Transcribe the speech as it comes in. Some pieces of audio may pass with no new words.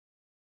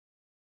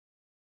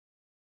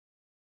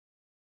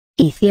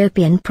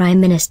Ethiopian Prime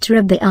Minister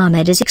Abiy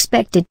Ahmed is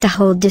expected to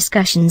hold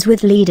discussions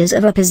with leaders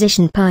of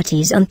opposition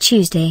parties on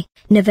Tuesday,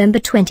 November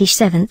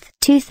 27,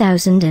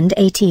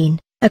 2018,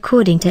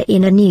 according to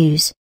INA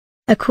News.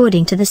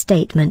 According to the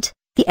statement,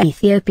 the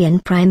Ethiopian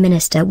Prime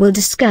Minister will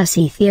discuss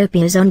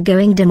Ethiopia's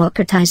ongoing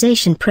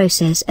democratization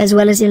process as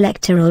well as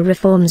electoral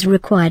reforms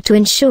required to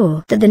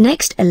ensure that the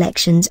next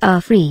elections are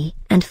free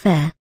and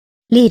fair.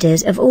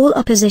 Leaders of all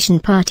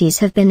opposition parties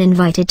have been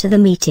invited to the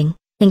meeting,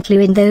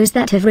 including those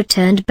that have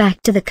returned back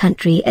to the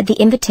country at the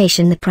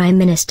invitation of the Prime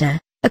Minister,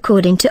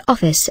 according to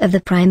Office of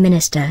the Prime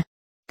Minister.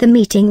 The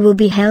meeting will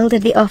be held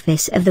at the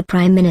Office of the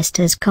Prime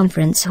Minister's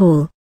Conference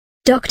Hall.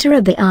 Dr.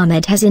 Abiy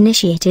Ahmed has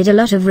initiated a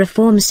lot of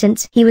reforms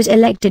since he was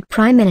elected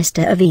Prime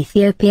Minister of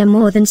Ethiopia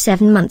more than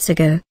 7 months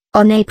ago,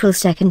 on April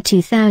 2,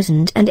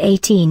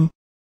 2018.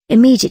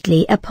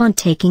 Immediately upon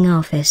taking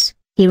office,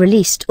 he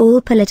released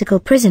all political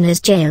prisoners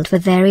jailed for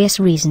various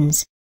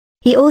reasons.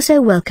 He also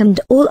welcomed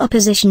all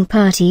opposition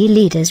party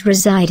leaders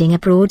residing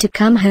abroad to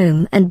come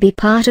home and be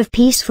part of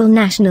peaceful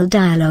national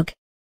dialogue.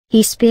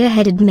 He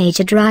spearheaded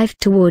major drive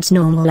towards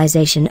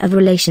normalization of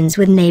relations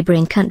with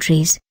neighboring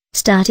countries,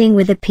 starting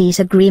with a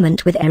peace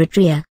agreement with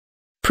Eritrea.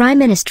 Prime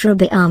Minister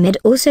Abiy Ahmed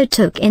also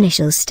took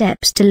initial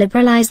steps to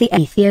liberalize the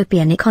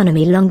Ethiopian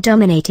economy long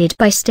dominated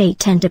by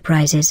state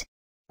enterprises.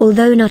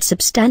 Although not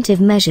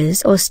substantive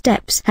measures or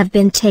steps have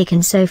been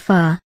taken so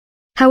far.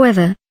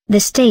 However, the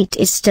state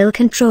is still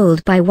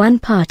controlled by one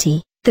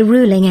party, the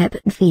ruling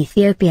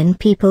Ethiopian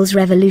People's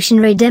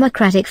Revolutionary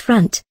Democratic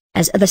Front,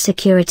 as are the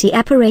security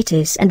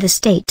apparatus and the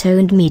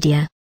state-owned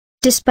media.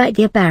 Despite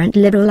the apparent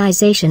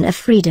liberalization of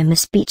freedom of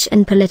speech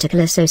and political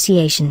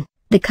association,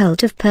 the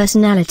cult of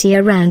personality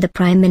around the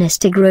Prime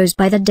Minister grows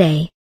by the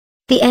day.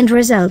 The end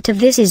result of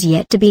this is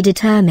yet to be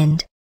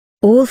determined.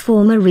 All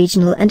former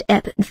regional and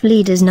EPF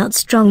leaders not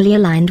strongly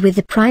aligned with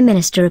the Prime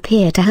Minister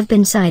appear to have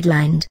been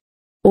sidelined.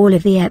 All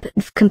of the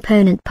EPF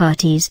component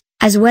parties,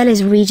 as well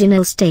as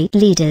regional state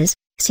leaders,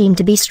 seem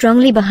to be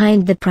strongly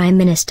behind the Prime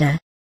Minister.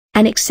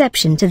 An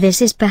exception to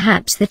this is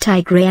perhaps the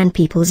Tigrayan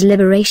People's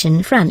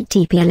Liberation Front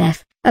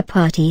TPLF, a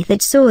party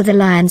that saw the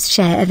lion's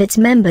share of its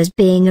members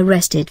being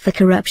arrested for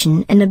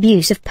corruption and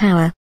abuse of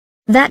power.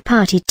 That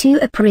party too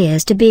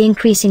appears to be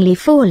increasingly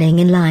falling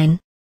in line.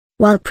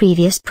 While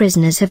previous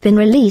prisoners have been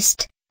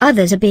released,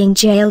 others are being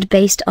jailed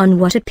based on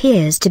what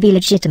appears to be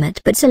legitimate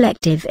but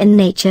selective in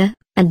nature,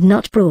 and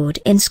not broad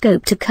in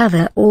scope to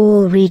cover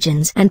all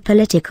regions and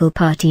political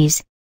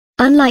parties.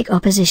 Unlike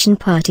opposition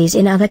parties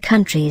in other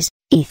countries,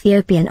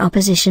 Ethiopian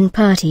opposition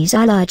parties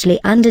are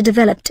largely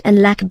underdeveloped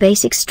and lack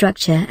basic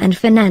structure and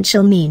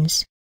financial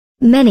means.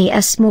 Many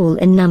are small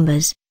in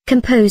numbers,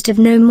 composed of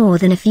no more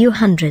than a few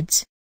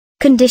hundreds.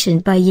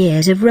 Conditioned by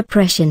years of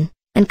repression,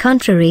 and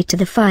contrary to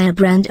the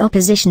firebrand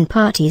opposition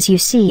parties you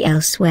see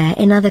elsewhere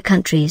in other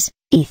countries,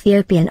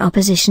 Ethiopian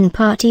opposition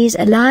parties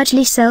are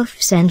largely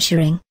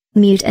self-censoring,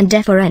 mute and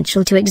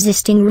deferential to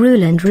existing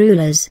rule and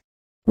rulers.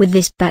 With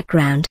this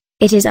background,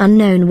 it is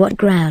unknown what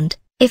ground,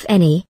 if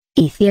any,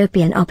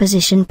 Ethiopian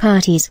opposition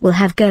parties will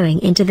have going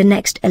into the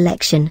next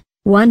election,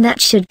 one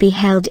that should be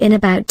held in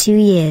about 2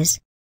 years.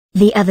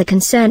 The other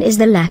concern is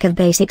the lack of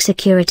basic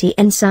security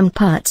in some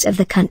parts of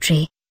the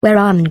country, where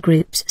armed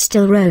groups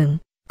still roam,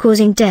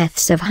 causing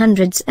deaths of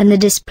hundreds and the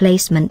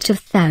displacement of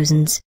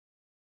thousands.